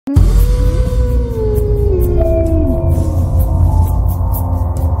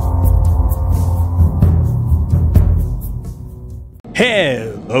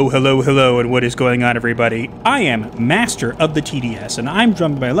Hello, and what is going on, everybody? I am Master of the TDS, and I'm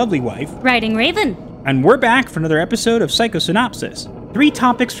joined by my lovely wife, WritingRaven. And we're back for another episode of Psycho-Synopsis. 3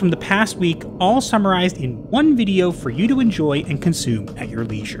 topics from the past week, all summarized in one video for you to enjoy and consume at your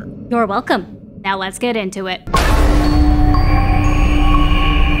leisure. You're welcome. Now let's get into it.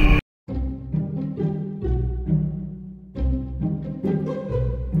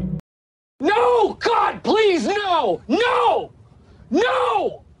 No! God, please, no! No!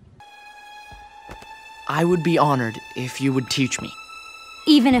 No! I would be honored if you would teach me.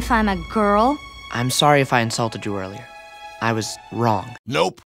 Even if I'm a girl? I'm sorry if I insulted you earlier. I was wrong.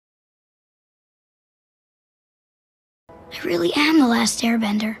 Nope. I really am the last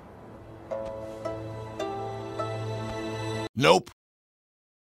airbender. Nope.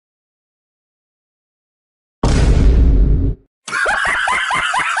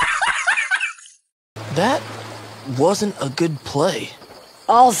 That wasn't a good play.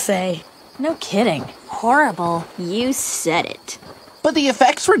 I'll say. No kidding. Horrible. You said it. But the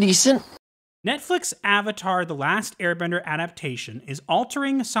effects were decent. Netflix Avatar: The Last Airbender adaptation is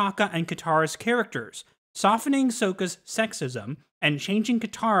altering Sokka and Katara's characters, softening Sokka's sexism, and changing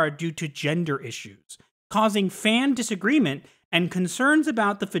Katara due to gender issues, causing fan disagreement and concerns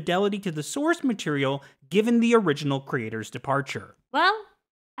about the fidelity to the source material given the original creator's departure. Well,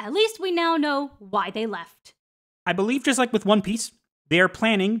 at least we now know why they left. I believe, just like with One Piece, they are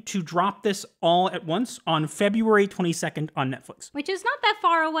planning to drop this all at once on February 22nd on Netflix. Which is not that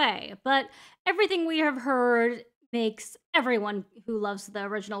far away, but everything we have heard makes everyone who loves the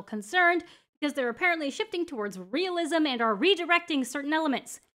original concerned, because they're apparently shifting towards realism and are redirecting certain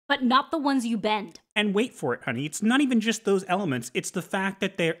elements, but not the ones you bend. And wait for it, honey. It's not even just those elements. It's the fact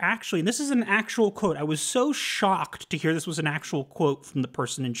that they're actually, and this is an actual quote. I was so shocked to hear this was an actual quote from the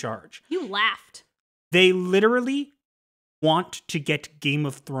person in charge. You laughed. They literally want to get Game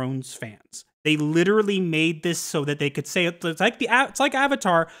of Thrones fans. They literally made this so that they could say it's like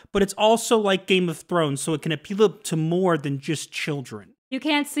Avatar, but it's also like Game of Thrones, so it can appeal to more than just children. You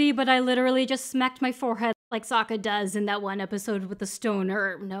can't see, but I literally just smacked my forehead like Sokka does in that one episode with the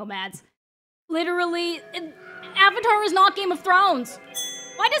stoner nomads. Literally, Avatar is not Game of Thrones.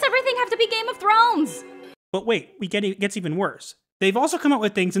 Why does everything have to be Game of Thrones? But wait, it gets even worse. They've also come up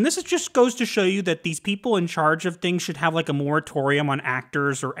with things, and this just goes to show you that these people in charge of things should have like a moratorium on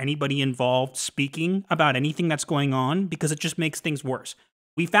actors or anybody involved speaking about anything that's going on, because it just makes things worse.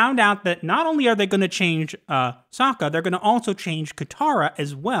 We found out that not only are they going to change Sokka, they're going to also change Katara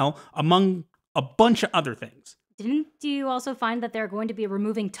as well, among a bunch of other things. Didn't you also find that they're going to be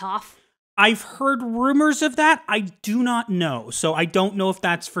removing Toph? I've heard rumors of that. I do not know, so I don't know if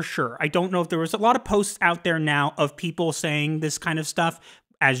that's for sure. I don't know if there was a lot of posts out there now of people saying this kind of stuff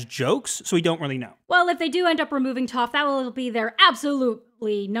as jokes, so we don't really know. Well, if they do end up removing Toph, that will be their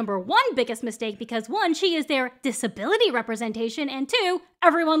absolutely #1 biggest mistake, because 1, she is their disability representation, and 2,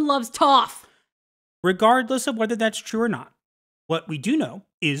 everyone loves Toph. Regardless of whether that's true or not, what we do know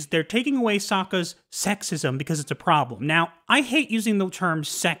is they're taking away Sokka's sexism because it's a problem. Now, I hate using the term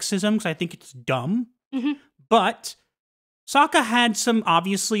sexism because I think it's dumb, but Sokka had some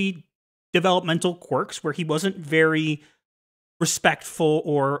obviously developmental quirks where he wasn't very respectful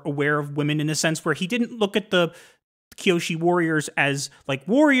or aware of women, in a sense where he didn't look at the Kyoshi warriors as like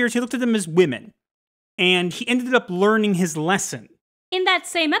warriors, he looked at them as women. And he ended up learning his lesson. In that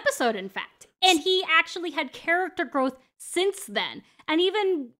same episode, in fact. And he actually had character growth since then, and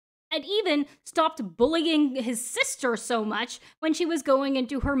even stopped bullying his sister so much when she was going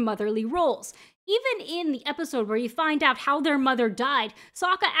into her motherly roles. Even in the episode where you find out how their mother died,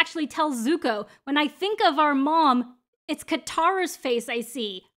 Sokka actually tells Zuko, "When I think of our mom, it's Katara's face I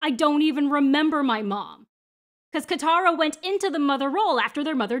see. I don't even remember my mom." Because Katara went into the mother role after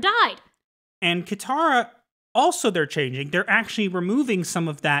their mother died. And Katara, also they're changing. They're actually removing some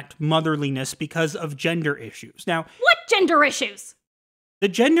of that motherliness because of gender issues. Now, what gender issues? The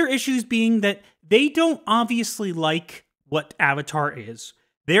gender issues being that they don't obviously like what Avatar is.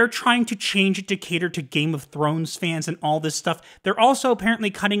 They're trying to change it to cater to Game of Thrones fans and all this stuff. They're also apparently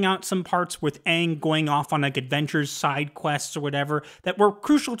cutting out some parts with Aang going off on like adventures, side quests or whatever that were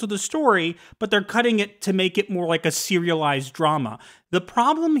crucial to the story, but they're cutting it to make it more like a serialized drama. The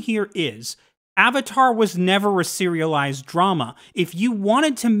problem here is Avatar was never a serialized drama. If you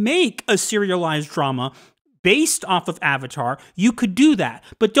wanted to make a serialized drama based off of Avatar, you could do that.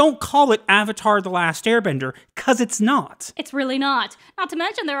 But don't call it Avatar: The Last Airbender, because it's not. It's really not. Not to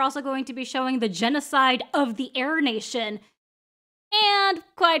mention, they're also going to be showing the genocide of the Air Nation And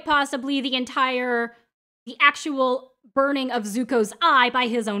quite possibly the actual burning of Zuko's eye by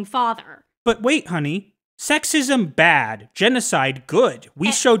his own father. But wait, honey. Sexism bad. Genocide good.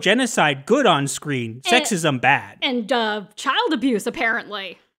 We show genocide good on screen. Sexism bad. And child abuse,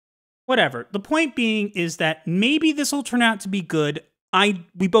 apparently. Whatever. The point being is that maybe this will turn out to be good.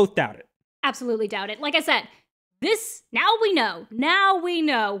 We both doubt it. Absolutely doubt it. Like I said, now we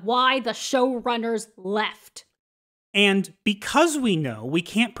know why the showrunners left. And because we know, we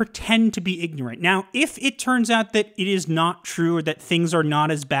can't pretend to be ignorant. Now, if it turns out that it is not true or that things are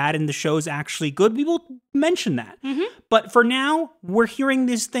not as bad and the show is actually good, we will mention that. Mm-hmm. But for now, we're hearing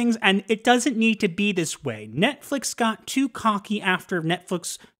these things and it doesn't need to be this way. Netflix got too cocky after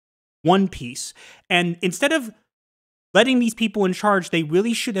Netflix One Piece. And instead of letting these people in charge, they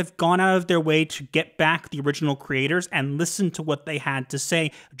really should have gone out of their way to get back the original creators and listen to what they had to say,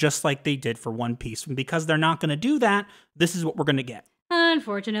 just like they did for One Piece. And because they're not going to do that, this is what we're going to get.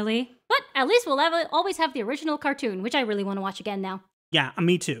 Unfortunately. But at least we'll always have the original cartoon, which I really want to watch again now. Yeah,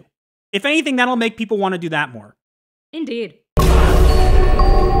 me too. If anything, that'll make people want to do that more. Indeed. Bet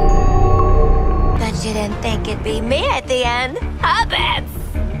you didn't think it'd be me at the end, huh, Bets?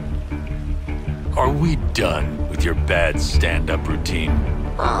 Are we done with your bad stand-up routine?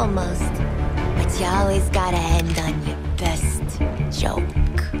 Almost. But you always gotta end on your best joke.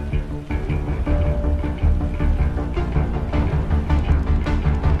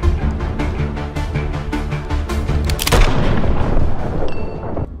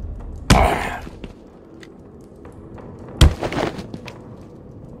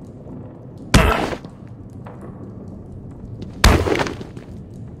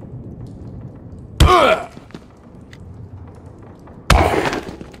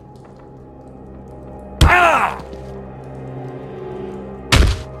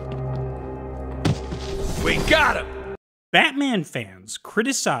 We got him! Batman fans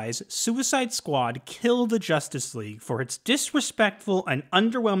criticize Suicide Squad Kill the Justice League for its disrespectful and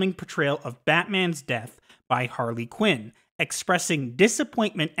underwhelming portrayal of Batman's death by Harley Quinn, expressing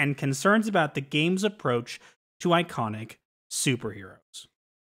disappointment and concerns about the game's approach to iconic superheroes.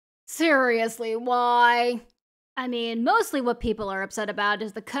 Seriously, why? I mean, mostly what people are upset about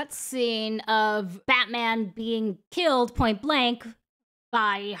is the cutscene of Batman being killed point blank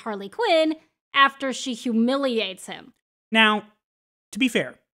by Harley Quinn after she humiliates him. Now, to be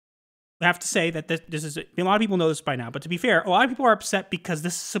fair, I have to say that this is, a lot of people know this by now, but to be fair, a lot of people are upset because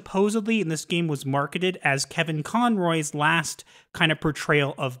this supposedly in this game was marketed as Kevin Conroy's last kind of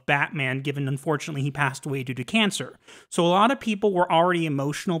portrayal of Batman, given unfortunately he passed away due to cancer. So a lot of people were already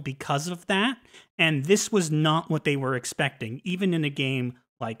emotional because of that, and this was not what they were expecting, even in a game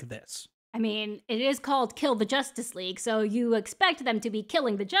like this. I mean, it is called Kill the Justice League, so you expect them to be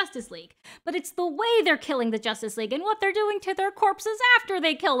killing the Justice League. But it's the way they're killing the Justice League and what they're doing to their corpses after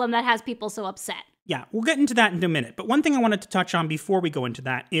they kill them that has people so upset. Yeah, we'll get into that in a minute. But one thing I wanted to touch on before we go into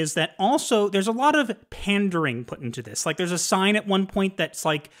that is that also there's a lot of pandering put into this. Like there's a sign at one point that's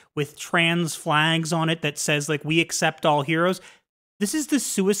like with trans flags on it that says like, we accept all heroes. This is the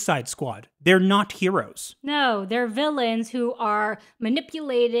Suicide Squad. They're not heroes. No, they're villains who are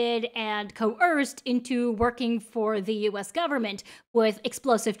manipulated and coerced into working for the US government with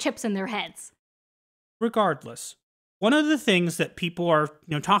explosive chips in their heads. Regardless, one of the things that people are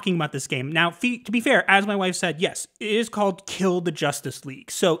talking about this game, now to be fair, as my wife said, yes, it is called Kill the Justice League.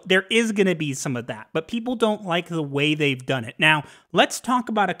 So there is going to be some of that, but people don't like the way they've done it. Now, let's talk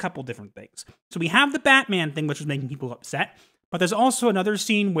about a couple different things. So we have the Batman thing, which is making people upset. But there's also another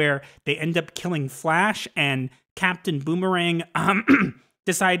scene where they end up killing Flash and Captain Boomerang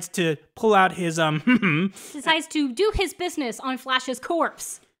decides to pull out his decides to do his business on Flash's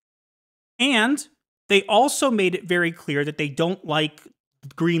corpse. And they also made it very clear that they don't like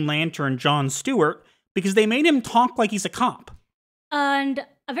Green Lantern John Stewart because they made him talk like he's a cop. And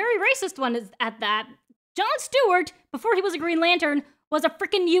a very racist one is at that. John Stewart, before he was a Green Lantern, was a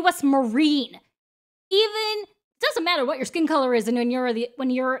freaking US Marine. It doesn't matter what your skin color is, and when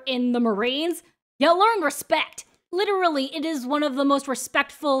you're in the Marines, you learn respect. Literally, it is one of the most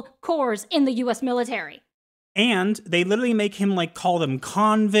respectful corps in the US military. And they literally make him like call them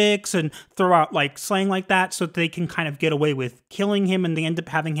convicts and throw out like slang like that so that they can kind of get away with killing him, and they end up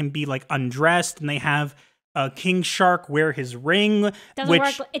having him be like undressed, and they have King Shark wear his ring.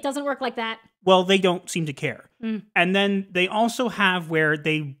 It doesn't work like that. Well, they don't seem to care. And then they also have where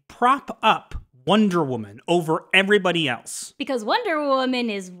they prop up Wonder Woman over everybody else. Because Wonder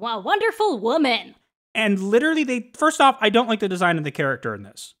Woman is a wonderful woman. And literally, first off, I don't like the design of the character in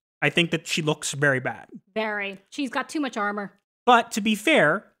this. I think that she looks very bad. Very. She's got too much armor. But to be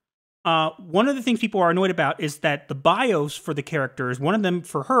fair, One of the things people are annoyed about is that the bios for the characters, one of them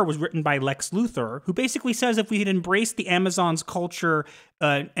for her was written by Lex Luthor, who basically says if we had embraced the Amazons' culture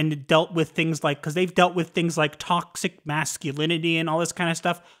and dealt with things like, because they've dealt with things like toxic masculinity and all this kind of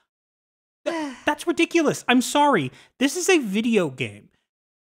stuff, that's ridiculous. I'm sorry. This is a video game.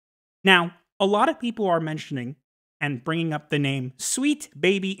 Now, a lot of people are mentioning and bringing up the name Sweet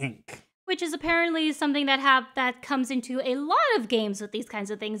Baby Inc., which is apparently something that comes into a lot of games with these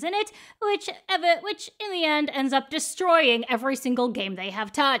kinds of things in it, which in the end ends up destroying every single game they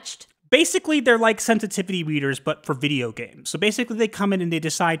have touched. Basically, they're like sensitivity readers, but for video games. So basically, they come in and they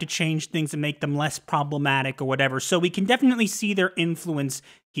decide to change things and make them less problematic or whatever. So we can definitely see their influence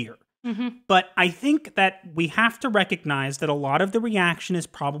here. But I think that we have to recognize that a lot of the reaction is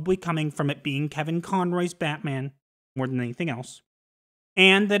probably coming from it being Kevin Conroy's Batman more than anything else.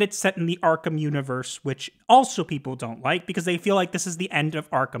 And that it's set in the Arkham universe, which also people don't like because they feel like this is the end of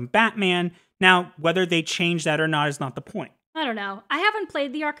Arkham Batman. Now, whether they change that or not is not the point. I don't know. I haven't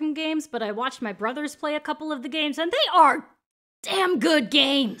played the Arkham games, but I watched my brothers play a couple of the games, and they are damn good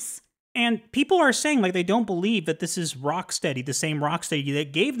games. And people are saying like they don't believe that this is Rocksteady, the same Rocksteady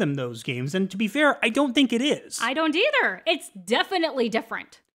that gave them those games. And to be fair, I don't think it is. I don't either. It's definitely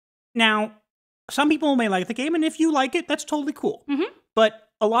different. Now, some people may like the game, and if you like it, that's totally cool. But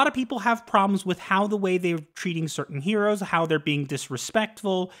a lot of people have problems with how the way they're treating certain heroes, how they're being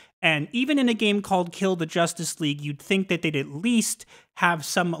disrespectful, and even in a game called Kill the Justice League, you'd think that they'd at least have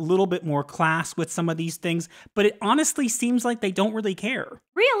some a little bit more class with some of these things, but it honestly seems like they don't really care.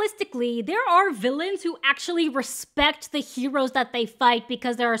 Realistically, there are villains who actually respect the heroes that they fight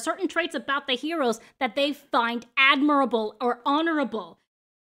because there are certain traits about the heroes that they find admirable or honorable.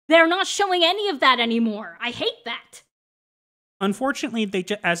 They're not showing any of that anymore. I hate that. Unfortunately,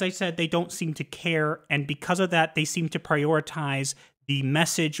 as I said, they don't seem to care, and because of that, they seem to prioritize the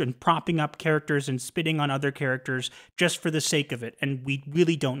message and propping up characters and spitting on other characters just for the sake of it, and we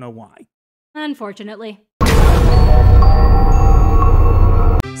really don't know why. Unfortunately.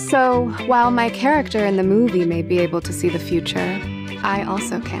 So, while my character in the movie may be able to see the future, I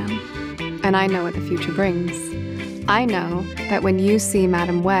also can. And I know what the future brings. I know that when you see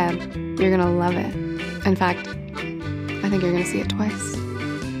Madam Web, you're gonna love it. In fact, I think you're gonna see it twice.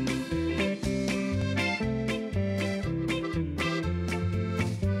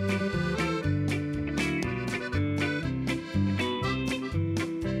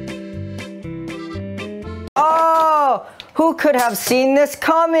 Oh, who could have seen this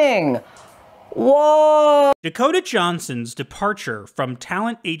coming? Whoa! Dakota Johnson's departure from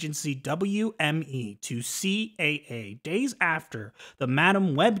talent agency WME to CAA days after the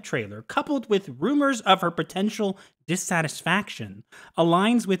Madam Web trailer, coupled with rumors of her potential dissatisfaction,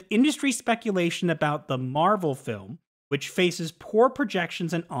 aligns with industry speculation about the Marvel film, which faces poor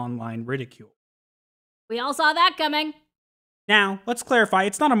projections and online ridicule. We all saw that coming. Now, let's clarify,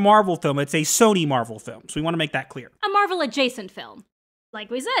 it's not a Marvel film, it's a Sony Marvel film, so we want to make that clear. A Marvel-adjacent film. Like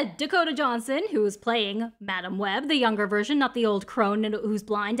we said, Dakota Johnson, who's playing Madam Web, the younger version, not the old crone who's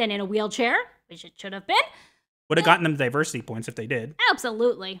blind and in a wheelchair, which it should have been. Would have gotten them diversity points if they did.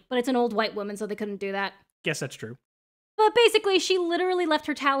 Absolutely. But it's an old white woman, so they couldn't do that. Guess that's true. But basically, she literally left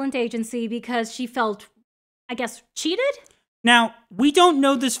her talent agency because she felt, I guess, cheated? Now, we don't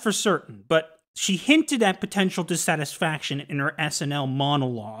know this for certain, but she hinted at potential dissatisfaction in her SNL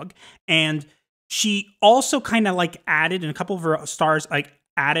monologue, and she also kind of like added, and a couple of her stars like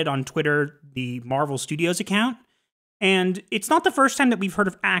added on Twitter the Marvel Studios account. And it's not the first time that we've heard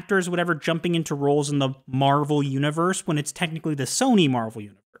of actors, whatever, jumping into roles in the Marvel universe when it's technically the Sony Marvel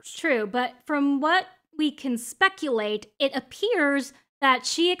universe. True, but from what we can speculate, it appears that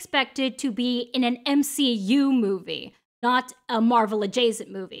she expected to be in an MCU movie, not a Marvel adjacent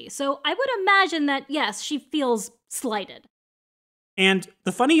movie. So I would imagine that, yes, she feels slighted. And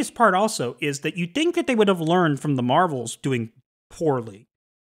the funniest part also is that you'd think that they would have learned from the Marvels doing poorly.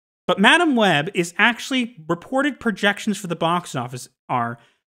 But Madam Web is actually reported projections for the box office are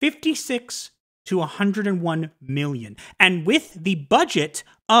 56 to 101 million. And with the budget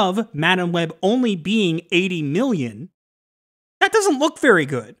of Madam Web only being 80 million, that doesn't look very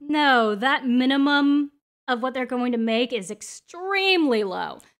good. No, that minimum of what they're going to make is extremely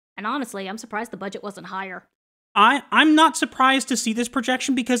low. And honestly, I'm surprised the budget wasn't higher. I'm not surprised to see this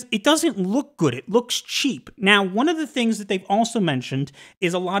projection because it doesn't look good. It looks cheap. Now, one of the things that they've also mentioned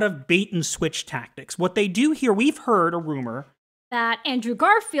is a lot of bait and switch tactics. What they do here, we've heard a rumor that Andrew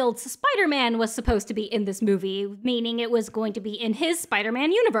Garfield's Spider-Man was supposed to be in this movie, meaning it was going to be in his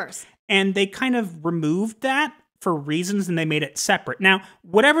Spider-Man universe. And they kind of removed that for reasons and they made it separate. Now,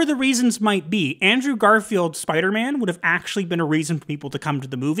 whatever the reasons might be, Andrew Garfield's Spider-Man would have actually been a reason for people to come to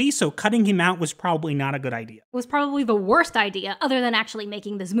the movie, so cutting him out was probably not a good idea. It was probably the worst idea, other than actually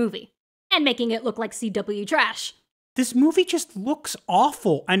making this movie. And making it look like CW trash. This movie just looks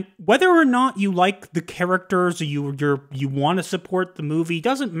awful, and whether or not you like the characters or you want to support the movie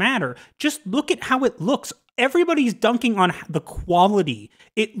doesn't matter. Just look at how it looks. Everybody's dunking on the quality.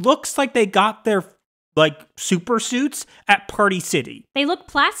 It looks like they got their like super suits at Party City. They look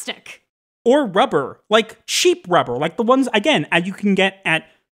plastic. Or rubber, like cheap rubber, like the ones, again, you can get at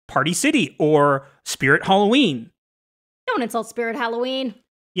Party City or Spirit Halloween. Don't insult Spirit Halloween.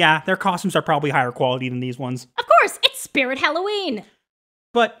 Yeah, their costumes are probably higher quality than these ones. Of course, it's Spirit Halloween.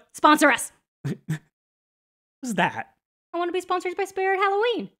 But sponsor us. What's that? I want to be sponsored by Spirit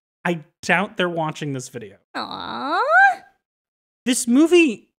Halloween. I doubt they're watching this video. Aww. This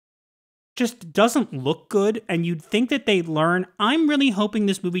movie just doesn't look good, and you'd think that they'd learn. I'm really hoping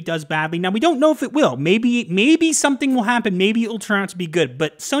this movie does badly. Now, we don't know if it will. Maybe something will happen. Maybe it'll turn out to be good,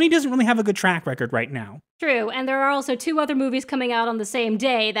 but Sony doesn't really have a good track record right now. True, and there are also 2 other movies coming out on the same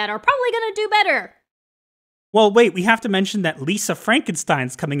day that are probably going to do better. Well, wait, we have to mention that Lisa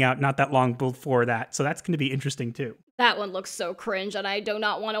Frankenstein's coming out not that long before that, so that's going to be interesting too. That one looks so cringe, and I do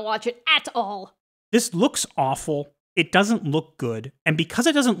not want to watch it at all. This looks awful. It doesn't look good. And because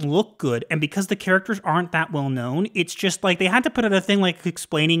it doesn't look good, and because the characters aren't that well known, it's just like they had to put out a thing like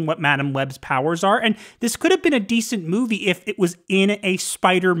explaining what Madame Web's powers are. And this could have been a decent movie if it was in a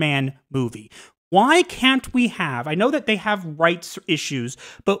Spider-Man movie. Why can't we have, I know that they have rights issues,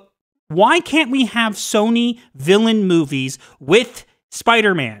 but why can't we have Sony villain movies with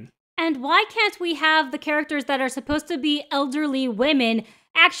Spider-Man? And why can't we have the characters that are supposed to be elderly women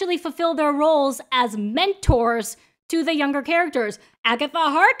actually fulfill their roles as mentors to the younger characters? Agatha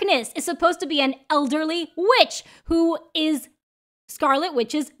Harkness is supposed to be an elderly witch who is Scarlet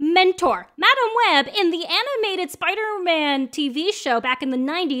Witch's mentor. Madame Web in the animated Spider-Man TV show back in the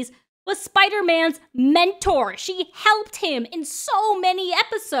 90s was Spider-Man's mentor. She helped him in so many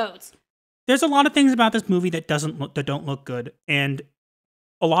episodes. There's a lot of things about this movie that don't look good, and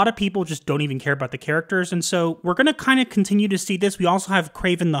a lot of people just don't even care about the characters, and so we're going to kind of continue to see this. We also have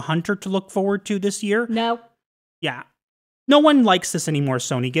Kraven the Hunter to look forward to this year. No. Yeah. No one likes this anymore,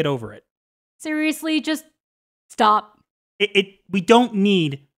 Sony. Get over it. Seriously, just stop. We don't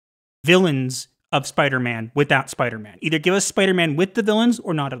need villains of Spider-Man without Spider-Man. Either give us Spider-Man with the villains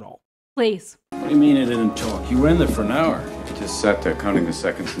or not at all. Please. What do you mean it didn't talk? You were in there for an hour. I just sat there counting the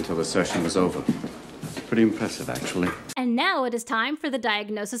seconds until the session was over. Pretty impressive, actually. And now it is time for the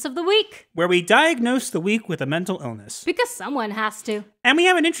diagnosis of the week, where we diagnose the week with a mental illness. Because someone has to. And we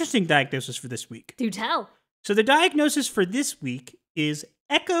have an interesting diagnosis for this week. Do tell. So the diagnosis for this week is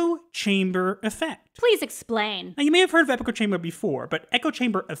echo chamber effect. Please explain. Now, you may have heard of echo chamber before, but echo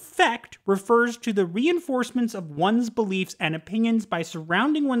chamber effect refers to the reinforcements of one's beliefs and opinions by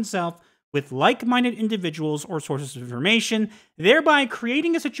surrounding oneself with like-minded individuals or sources of information, thereby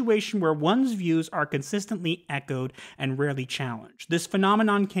creating a situation where one's views are consistently echoed and rarely challenged. This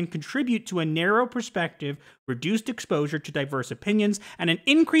phenomenon can contribute to a narrow perspective, reduced exposure to diverse opinions, and an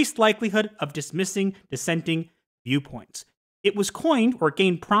increased likelihood of dismissing dissenting viewpoints. It was coined or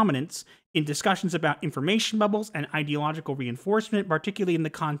gained prominence in discussions about information bubbles and ideological reinforcement, particularly in the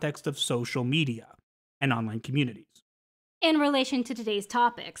context of social media and online communities. In relation to today's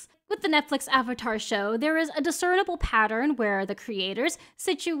topics, with the Netflix Avatar show, there is a discernible pattern where the creators,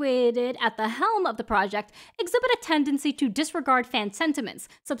 situated at the helm of the project, exhibit a tendency to disregard fan sentiments,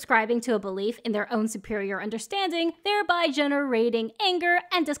 subscribing to a belief in their own superior understanding, thereby generating anger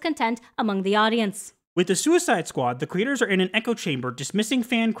and discontent among the audience. With the Suicide Squad, the creators are in an echo chamber, dismissing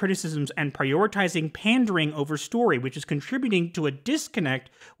fan criticisms and prioritizing pandering over story, which is contributing to a disconnect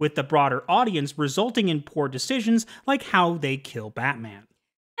with the broader audience, resulting in poor decisions like how they kill Batman.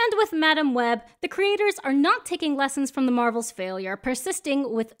 And with Madame Web, the creators are not taking lessons from the Marvel's failure,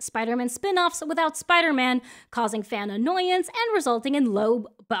 persisting with Spider-Man spin-offs without Spider-Man, causing fan annoyance and resulting in low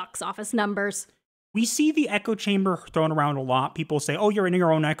box office numbers. We see the echo chamber thrown around a lot. People say, oh, you're in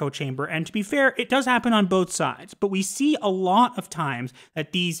your own echo chamber. And to be fair, it does happen on both sides. But we see a lot of times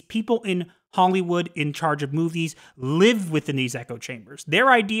that these people in Hollywood in charge of movies live within these echo chambers.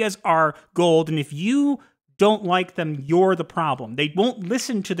 Their ideas are gold. And if you don't like them, you're the problem. They won't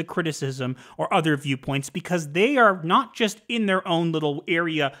listen to the criticism or other viewpoints because they are not just in their own little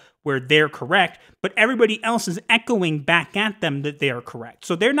area where they're correct, but everybody else is echoing back at them that they are correct.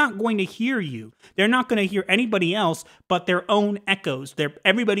 So they're not going to hear you. They're not going to hear anybody else but their own echoes. They're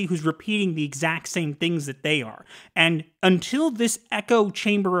everybody who's repeating the exact same things that they are. And until this echo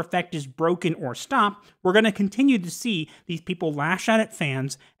chamber effect is broken or stopped, we're going to continue to see these people lash out at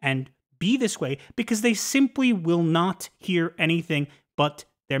fans and be this way because they simply will not hear anything but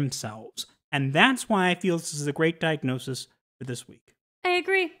themselves. And that's why I feel this is a great diagnosis for this week. I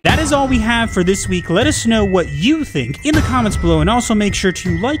agree. That is all we have for this week. Let us know what you think in the comments below, and also make sure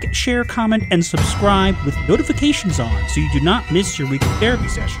to like, share, comment, and subscribe with notifications on so you do not miss your weekly therapy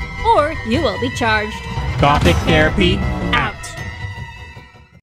session. Or you will be charged. Gothic Therapy